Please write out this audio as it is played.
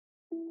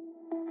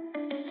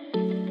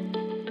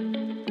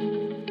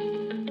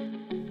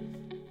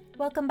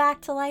Welcome back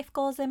to Life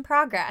Goals in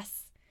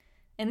Progress.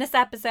 In this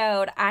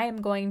episode, I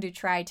am going to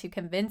try to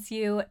convince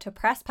you to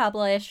press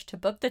publish, to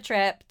book the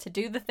trip, to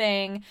do the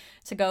thing,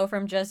 to go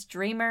from just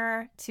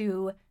dreamer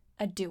to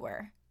a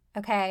doer.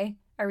 Okay?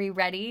 Are we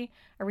ready?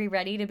 Are we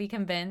ready to be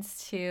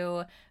convinced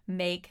to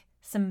make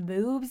some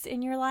moves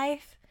in your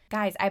life?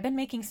 Guys, I've been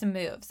making some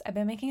moves. I've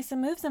been making some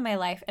moves in my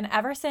life. And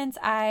ever since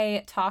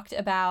I talked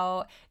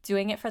about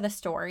doing it for the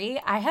story,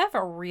 I have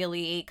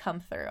really come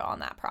through on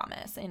that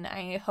promise. And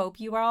I hope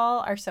you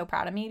all are so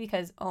proud of me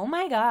because, oh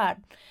my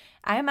God,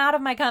 I'm out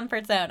of my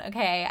comfort zone.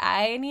 Okay,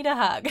 I need a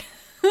hug.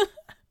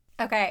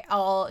 Okay,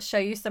 I'll show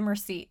you some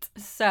receipts.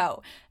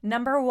 So,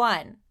 number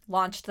 1,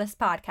 launched this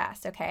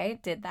podcast. Okay,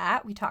 did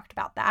that. We talked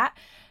about that.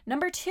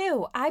 Number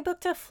 2, I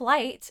booked a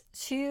flight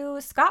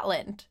to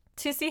Scotland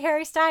to see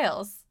Harry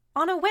Styles.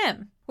 On a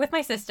whim with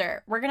my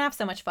sister. We're going to have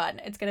so much fun.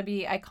 It's going to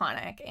be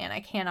iconic and I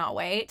cannot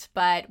wait.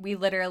 But we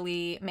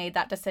literally made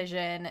that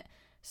decision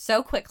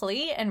so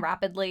quickly and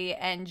rapidly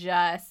and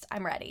just,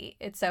 I'm ready.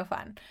 It's so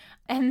fun.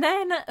 And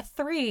then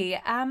 3,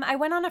 I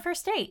went on a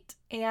first date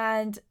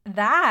and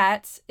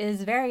that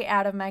is very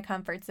out of my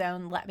comfort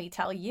zone, let me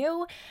tell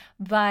you.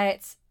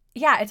 But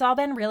yeah, it's all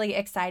been really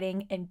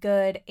exciting and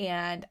good.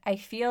 And I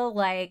feel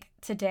like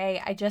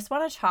today I just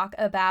want to talk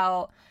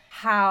about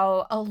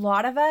how a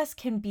lot of us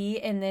can be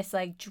in this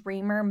like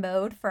dreamer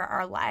mode for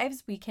our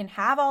lives. We can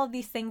have all of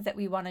these things that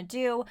we want to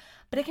do,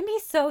 but it can be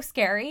so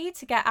scary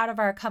to get out of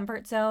our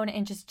comfort zone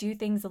and just do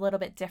things a little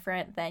bit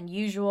different than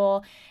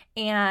usual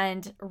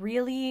and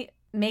really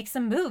make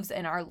some moves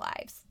in our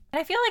lives. And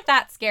I feel like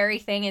that scary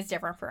thing is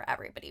different for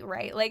everybody,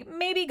 right? Like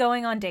maybe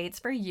going on dates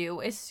for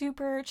you is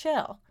super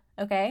chill.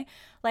 Okay.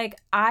 Like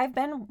I've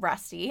been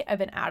rusty. I've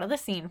been out of the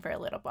scene for a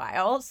little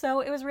while. So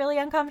it was really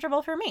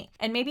uncomfortable for me.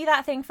 And maybe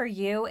that thing for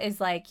you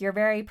is like you're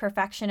very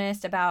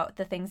perfectionist about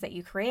the things that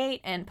you create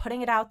and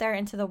putting it out there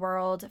into the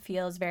world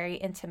feels very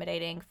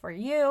intimidating for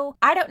you.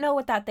 I don't know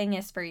what that thing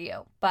is for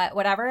you, but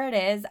whatever it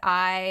is,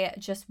 I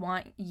just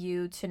want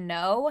you to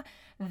know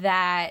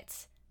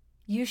that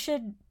you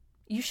should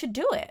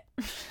do it.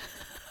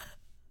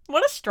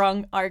 What a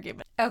strong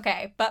argument.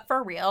 Okay. But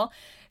for real,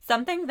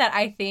 something that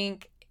I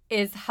think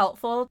is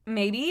helpful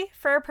maybe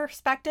for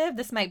perspective,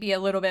 this might be a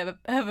little bit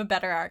of a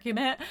better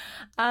argument,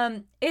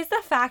 is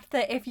the fact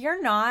that if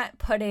you're not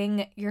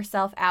putting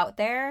yourself out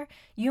there,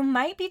 you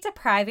might be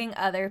depriving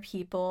other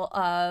people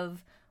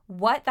of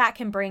what that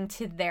can bring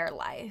to their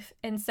life.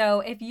 And so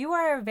if you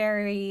are a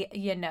very,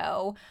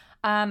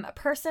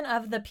 person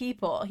of the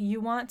people, you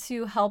want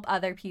to help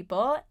other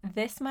people,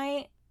 this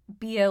might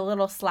be a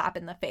little slap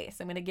in the face.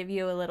 I'm going to give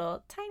you a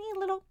little tiny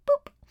little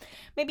boop.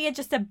 Maybe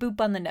just a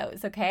boop on the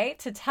nose, okay?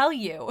 To tell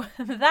you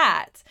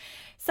that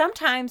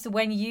sometimes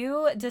when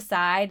you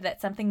decide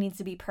that something needs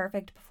to be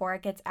perfect before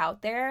it gets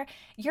out there,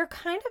 you're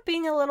kind of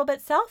being a little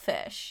bit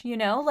selfish,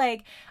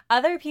 like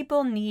other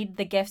people need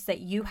the gifts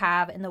that you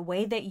have and the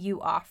way that you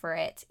offer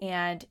it.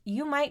 And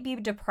you might be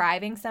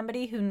depriving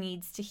somebody who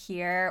needs to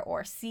hear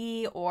or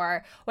see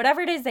or whatever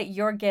it is that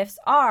your gifts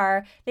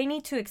are, they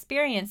need to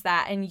experience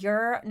that and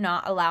you're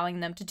not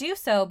allowing them to do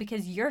so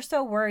because you're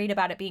so worried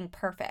about it being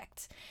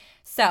perfect.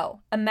 So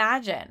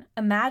imagine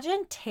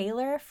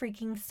Taylor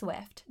freaking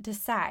Swift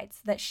decides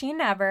that she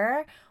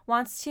never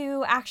wants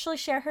to actually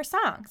share her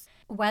songs.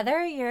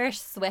 Whether you're a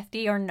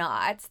Swiftie or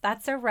not,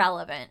 that's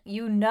irrelevant.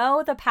 You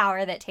know the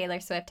power that Taylor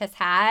Swift has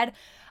had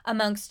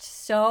amongst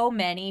so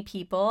many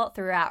people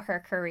throughout her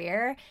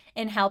career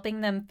in helping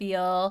them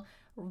feel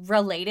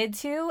related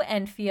to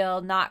and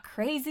feel not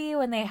crazy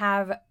when they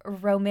have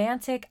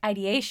romantic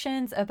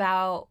ideations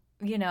about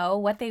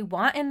what they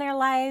want in their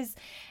lives.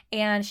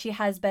 And she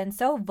has been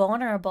so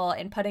vulnerable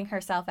in putting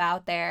herself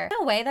out there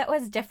in a way that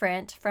was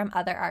different from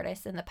other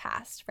artists in the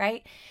past,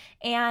 right?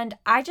 And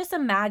I just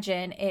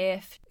imagine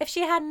if she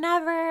had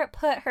never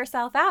put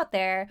herself out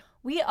there,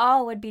 we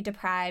all would be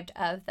deprived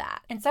of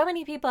that. And so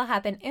many people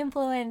have been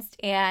influenced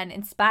and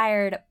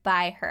inspired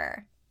by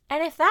her.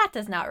 And if that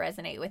does not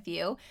resonate with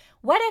you,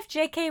 what if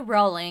J.K.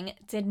 Rowling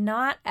did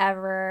not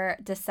ever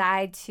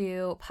decide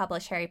to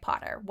publish Harry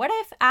Potter? What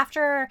if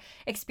after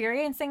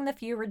experiencing the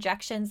few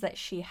rejections that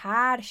she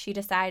had, she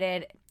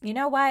decided, you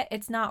know what,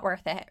 it's not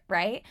worth it,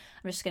 right?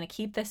 I'm just going to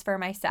keep this for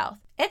myself.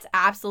 It's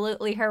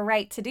absolutely her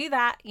right to do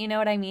that, you know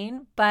what I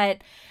mean?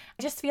 But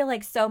I just feel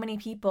like so many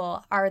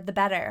people are the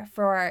better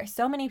for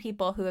so many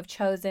people who have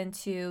chosen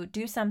to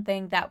do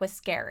something that was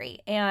scary.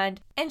 And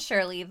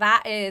surely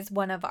that is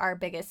one of our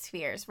biggest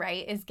fears,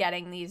 right? Is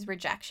getting these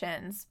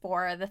rejections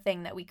for the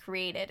thing that we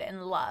created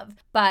and love.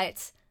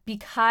 But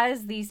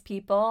because these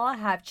people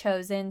have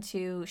chosen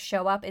to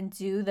show up and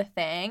do the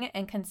thing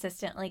and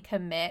consistently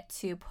commit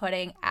to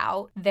putting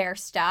out their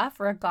stuff,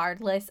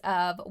 regardless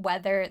of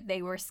whether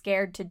they were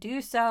scared to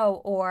do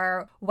so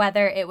or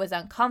whether it was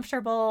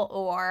uncomfortable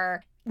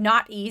or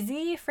not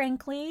easy,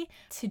 frankly,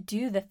 to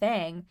do the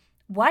thing,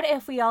 what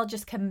if we all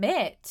just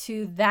commit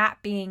to that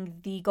being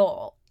the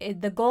goal?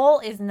 The goal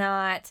is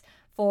not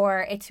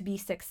for it to be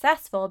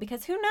successful,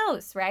 because who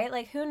knows, right?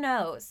 Like, who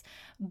knows?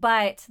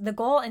 But the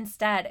goal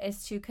instead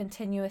is to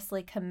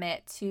continuously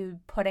commit to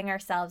putting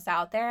ourselves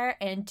out there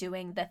and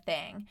doing the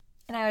thing.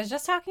 And I was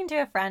just talking to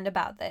a friend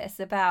about this,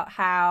 about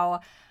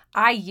how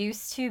I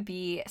used to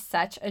be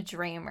such a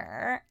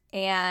dreamer,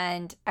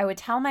 and I would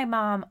tell my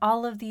mom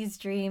all of these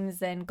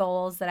dreams and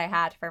goals that I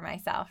had for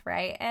myself,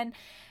 right? And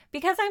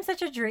because I'm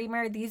such a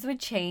dreamer, these would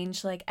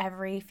change like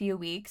every few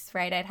weeks,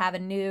 right? I'd have a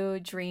new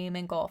dream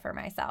and goal for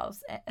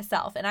myself.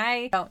 And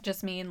I don't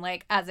just mean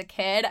like as a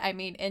kid, I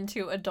mean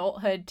into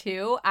adulthood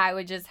too. I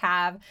would just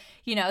have,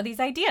 these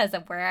ideas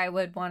of where I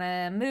would want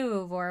to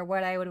move or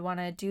what I would want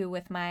to do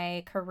with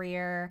my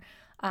career,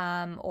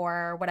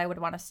 or what I would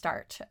want to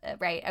start,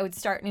 right? I would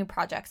start new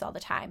projects all the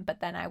time,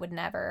 but then I would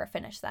never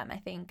finish them. I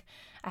think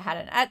I had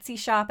an Etsy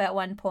shop at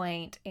one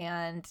point,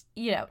 and,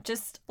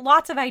 just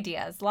lots of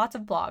ideas, lots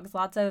of blogs,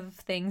 lots of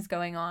things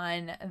going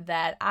on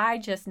that I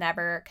just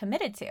never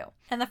committed to.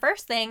 And the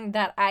first thing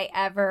that I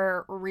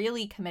ever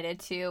really committed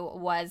to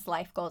was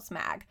Life Goals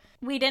Mag.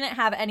 We didn't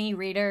have any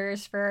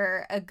readers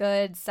for a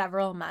good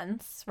several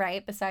months,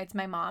 right? Besides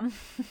my mom.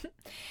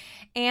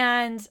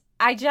 And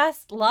I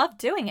just loved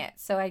doing it.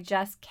 So I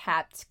just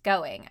kept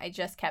going. I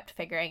just kept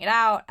figuring it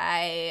out.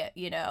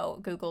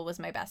 Google was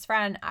my best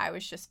friend. I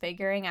was just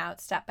figuring out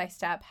step by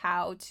step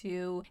how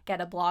to get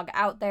a blog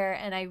out there.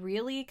 And I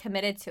really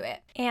committed to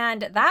it.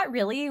 And that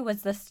really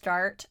was the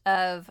start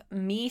of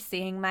me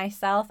seeing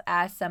myself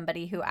as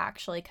somebody who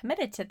actually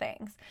committed to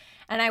things.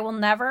 And I will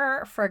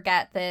never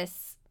forget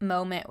this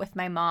moment with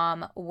my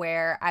mom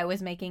where I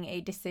was making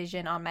a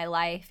decision on my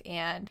life,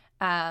 and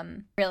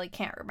really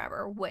can't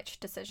remember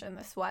which decision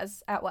this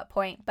was at what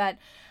point, but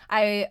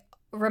I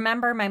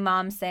remember my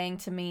mom saying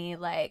to me,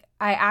 like,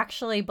 I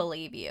actually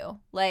believe you.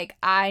 Like,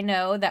 I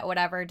know that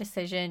whatever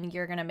decision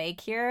you're going to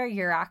make here,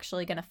 you're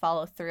actually going to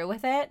follow through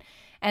with it.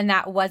 And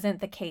that wasn't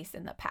the case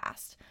in the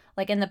past.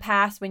 Like, in the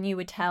past, when you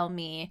would tell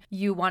me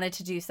you wanted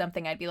to do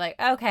something, I'd be like,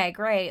 okay,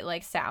 great,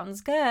 like, sounds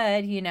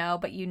good,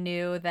 but you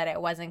knew that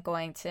it wasn't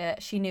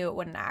she knew it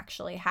wouldn't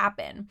actually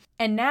happen.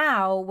 And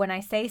now when I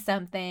say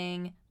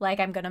something like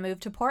I'm going to move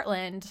to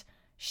Portland,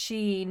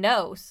 she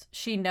knows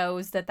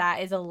that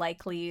that is a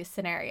likely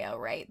scenario,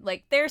 right?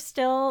 Like, there's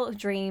still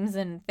dreams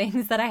and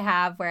things that I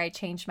have where I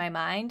change my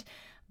mind,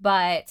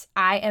 but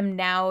I am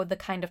now the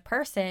kind of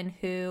person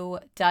who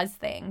does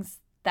things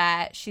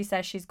that she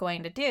says she's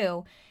going to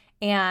do.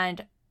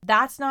 And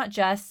that's not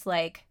just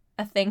like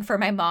a thing for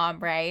my mom,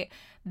 right?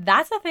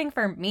 That's a thing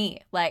for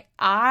me. Like,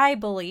 I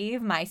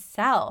believe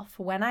myself.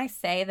 When I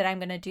say that I'm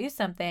going to do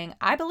something,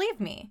 I believe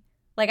me.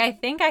 Like, I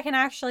think I can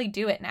actually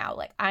do it now.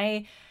 Like,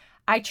 I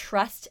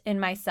trust in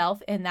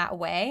myself in that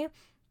way.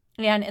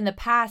 And in the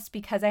past,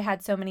 because I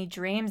had so many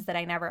dreams that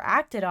I never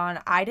acted on,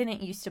 I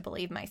didn't used to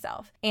believe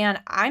myself. And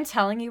I'm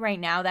telling you right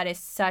now, that is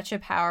such a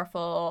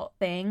powerful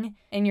thing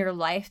in your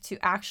life, to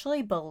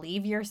actually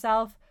believe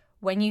yourself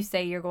when you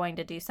say you're going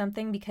to do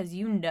something, because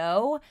you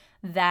know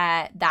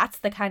that that's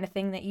the kind of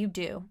thing that you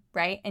do,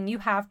 right? And you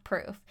have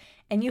proof.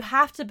 And you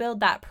have to build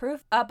that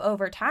proof up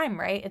over time,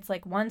 right? It's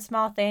like one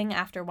small thing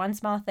after one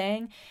small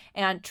thing.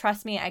 And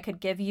trust me, I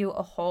could give you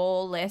a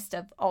whole list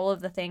of all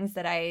of the things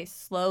that I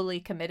slowly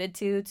committed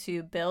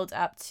to build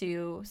up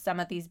to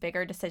some of these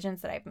bigger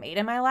decisions that I've made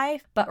in my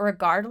life. But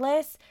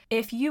regardless,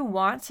 if you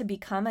want to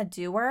become a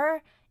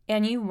doer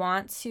and you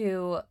want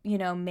to,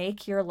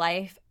 make your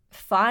life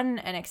fun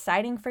and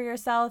exciting for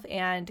yourself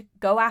and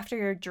go after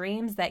your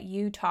dreams that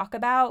you talk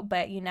about,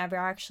 but you never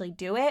actually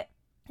do it,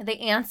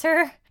 the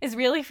answer is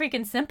really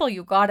freaking simple.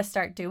 You got to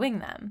start doing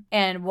them.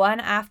 And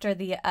one after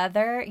the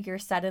other, you're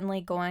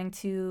suddenly going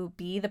to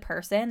be the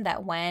person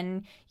that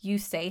when you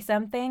say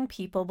something,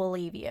 people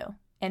believe you.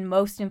 And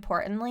most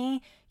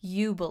importantly,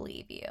 you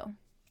believe you.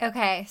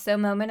 Okay, so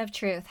moment of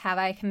truth. Have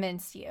I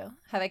convinced you?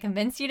 Have I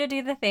convinced you to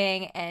do the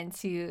thing and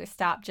to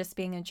stop just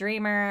being a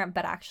dreamer,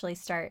 but actually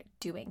start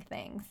doing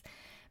things?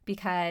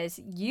 Because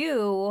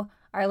you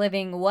are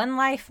living one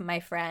life, my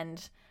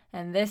friend,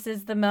 and this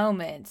is the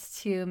moment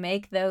to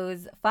make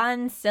those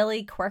fun,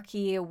 silly,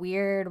 quirky,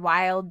 weird,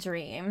 wild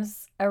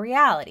dreams a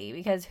reality.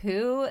 Because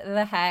who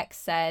the heck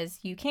says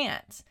you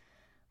can't?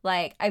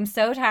 Like, I'm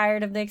so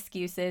tired of the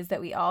excuses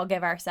that we all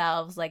give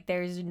ourselves. Like,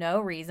 there's no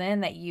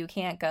reason that you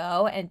can't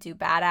go and do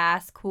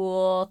badass,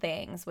 cool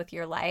things with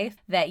your life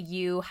that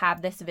you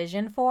have this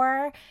vision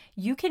for.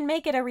 You can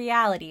make it a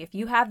reality. If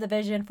you have the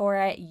vision for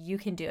it, you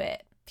can do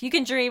it. If you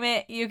can dream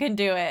it, you can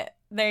do it.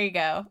 There you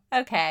go.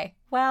 Okay.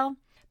 Well,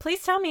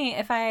 please tell me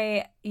if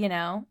I,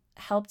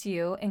 helped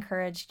you,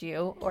 encouraged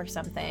you or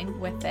something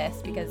with this,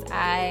 because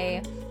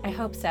I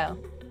hope so.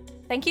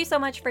 Thank you so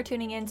much for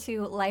tuning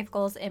into Life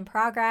Goals in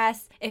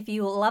Progress. If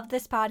you love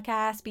this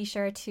podcast, be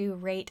sure to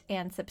rate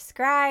and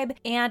subscribe.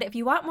 And if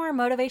you want more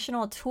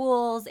motivational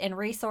tools and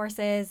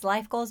resources,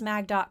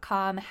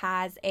 lifegoalsmag.com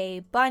has a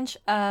bunch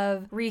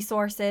of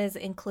resources,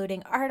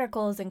 including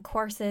articles and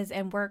courses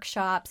and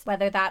workshops,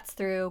 whether that's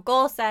through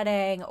goal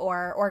setting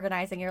or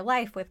organizing your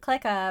life with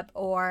ClickUp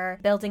or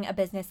building a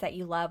business that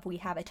you love. We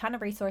have a ton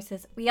of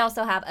resources. We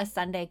also have a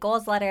Sunday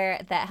goals letter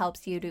that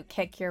helps you to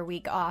kick your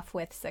week off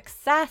with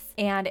success,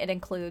 and it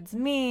includes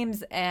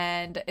memes,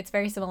 and it's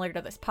very similar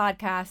to this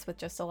podcast with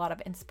just a lot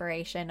of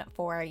inspiration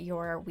for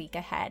your week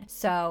ahead.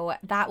 So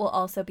that will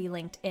also be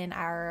linked in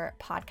our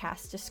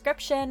podcast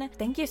description.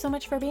 Thank you so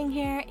much for being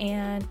here,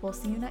 and we'll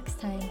see you next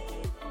time.